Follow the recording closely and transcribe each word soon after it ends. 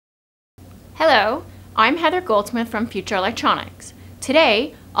Hello, I'm Heather Goldsmith from Future Electronics.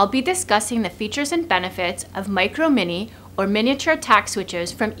 Today, I'll be discussing the features and benefits of micro mini or miniature tact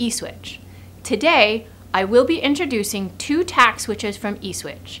switches from eSwitch. Today, I will be introducing two tact switches from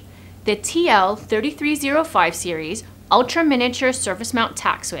eSwitch, the TL3305 series ultra miniature surface mount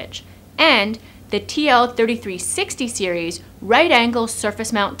tact switch and the TL3360 series right angle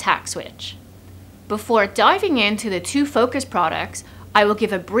surface mount tact switch. Before diving into the two focus products, I will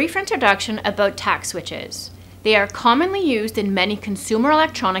give a brief introduction about tact switches. They are commonly used in many consumer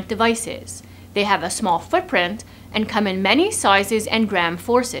electronic devices. They have a small footprint and come in many sizes and gram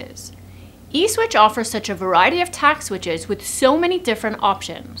forces. eSwitch offers such a variety of tact switches with so many different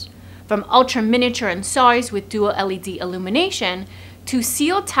options, from ultra miniature in size with dual LED illumination to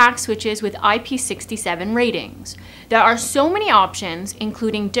sealed tact switches with IP67 ratings. There are so many options,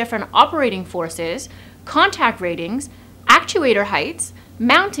 including different operating forces, contact ratings, actuator heights,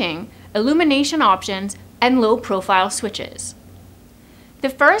 mounting, illumination options, and low-profile switches. The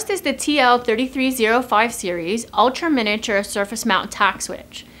first is the TL3305 series ultra miniature surface mount tact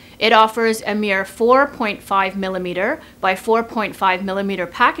switch. It offers a mere 4.5mm by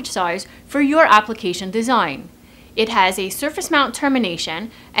 4.5mm package size for your application design. It has a surface mount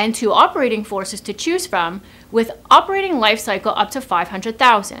termination and two operating forces to choose from, with operating life cycle up to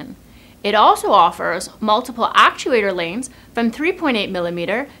 500,000. It also offers multiple actuator lanes from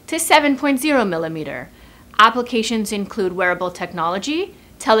 3.8mm to 7.0mm. Applications include wearable technology,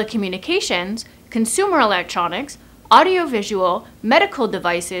 telecommunications, consumer electronics, audiovisual, medical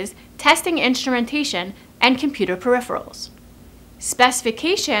devices, testing instrumentation, and computer peripherals.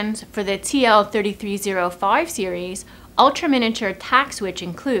 Specifications for the TL3305 series ultra miniature tact switch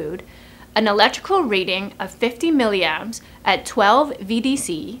include an electrical rating of 50 mA at 12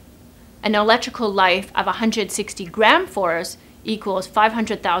 VDC, an electrical life of 160 gram force equals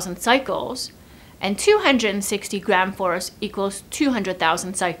 500,000 cycles, and 260 gram force equals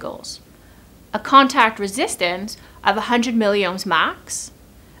 200,000 cycles, a contact resistance of 100 milliohms max,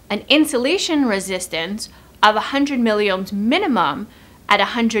 an insulation resistance of 100 milliohms minimum at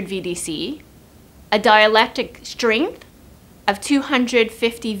 100 VDC, a dielectric strength of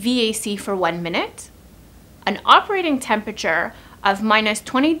 250 VAC for 1 minute, an operating temperature of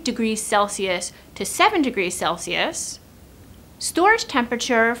 -20 degrees Celsius to 7 degrees Celsius, storage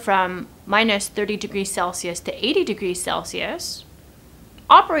temperature from -30 degrees Celsius to 80 degrees Celsius,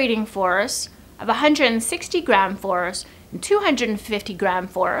 operating force of 160 gram force and 250 gram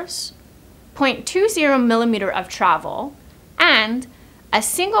force, 0.20 millimeter of travel, and a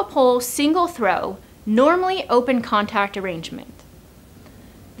single pole, single throw, normally open contact arrangement.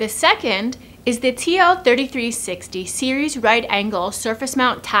 The second is the TL3360 series right angle surface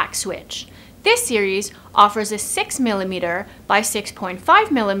mount tact switch. This series offers a 6mm by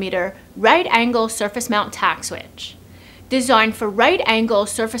 6.5mm right angle surface mount tact switch. Designed for right angle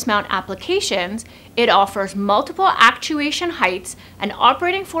surface mount applications, it offers multiple actuation heights and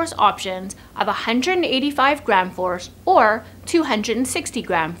operating force options of 185 gram force or 260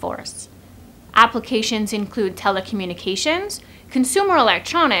 gram force. Applications include telecommunications, consumer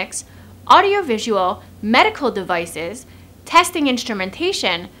electronics, audiovisual, medical devices, testing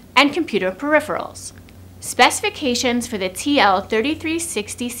instrumentation, and computer peripherals. Specifications for the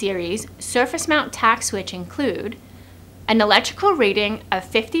TL3360 series surface mount tact switch include an electrical rating of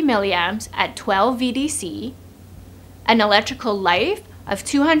 50 mA at 12 VDC, an electrical life of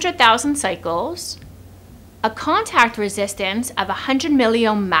 200,000 cycles, a contact resistance of 100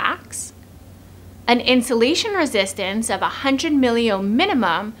 milliohm max, an insulation resistance of 100 milliohm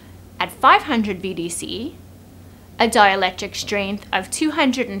minimum at 500 VDC, a dielectric strength of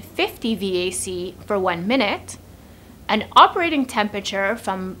 250 VAC for 1 minute, an operating temperature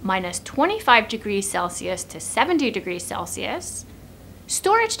from -25 degrees Celsius to 70 degrees Celsius,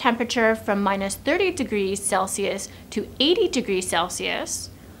 storage temperature from -30 degrees Celsius to 80 degrees Celsius,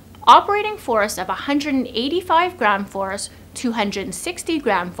 operating force of 185 gram force, 260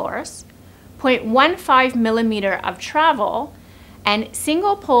 gram force, 0.15 millimeter of travel, and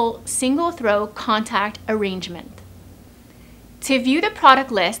single pole, single throw contact arrangement. To view the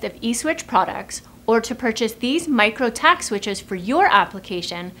product list of eSwitch products or to purchase these micro tact switches for your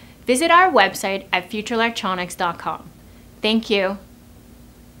application, visit our website at futureelectronics.com. Thank you.